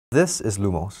This is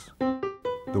Lumos,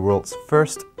 the world's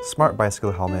first smart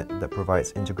bicycle helmet that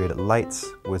provides integrated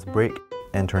lights with brake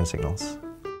and turn signals.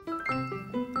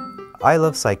 I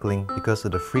love cycling because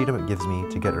of the freedom it gives me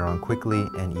to get around quickly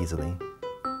and easily.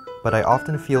 But I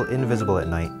often feel invisible at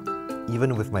night,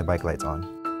 even with my bike lights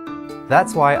on.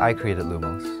 That's why I created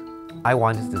Lumos. I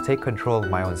wanted to take control of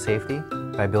my own safety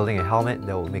by building a helmet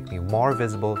that will make me more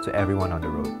visible to everyone on the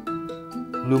road.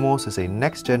 Lumos is a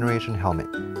next-generation helmet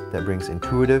that brings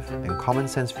intuitive and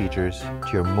common-sense features to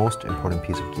your most important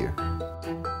piece of gear.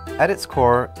 At its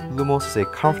core, Lumos is a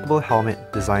comfortable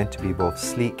helmet designed to be both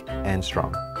sleek and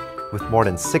strong. With more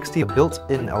than 60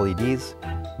 built-in LEDs,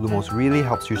 Lumos really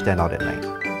helps you stand out at night.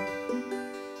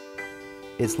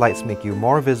 Its lights make you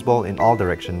more visible in all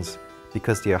directions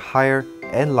because they are higher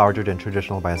and larger than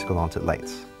traditional bicycle-mounted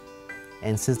lights.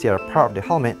 And since they are part of the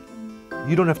helmet,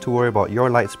 you don't have to worry about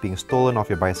your lights being stolen off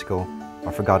your bicycle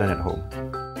or forgotten at home.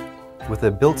 With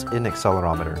a built-in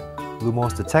accelerometer,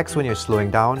 Lumos detects when you're slowing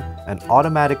down and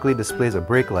automatically displays a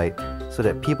brake light so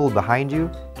that people behind you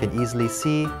can easily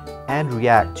see and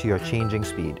react to your changing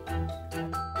speed.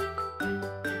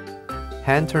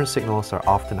 Hand turn signals are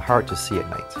often hard to see at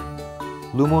night.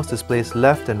 Lumos displays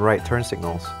left and right turn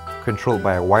signals controlled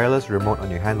by a wireless remote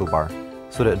on your handlebar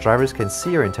so that drivers can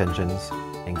see your intentions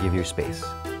and give you space.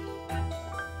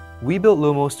 We built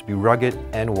Lumos to be rugged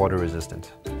and water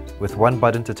resistant. With one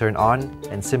button to turn on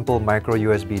and simple micro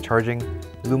USB charging,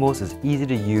 Lumos is easy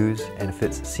to use and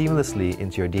fits seamlessly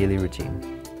into your daily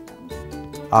routine.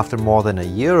 After more than a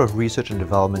year of research and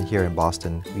development here in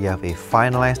Boston, we have a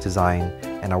finalized design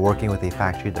and are working with a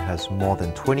factory that has more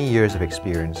than 20 years of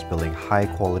experience building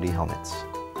high-quality helmets.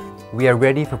 We are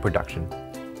ready for production,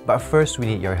 but first we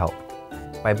need your help.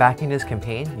 By backing this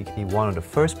campaign, you can be one of the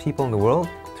first people in the world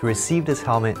to receive this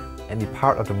helmet and be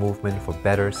part of the movement for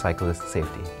better cyclist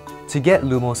safety. To get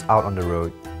Lumos out on the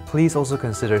road, please also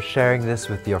consider sharing this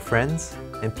with your friends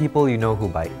and people you know who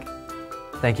bike.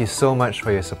 Thank you so much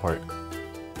for your support.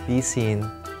 Be seen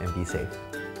and be safe.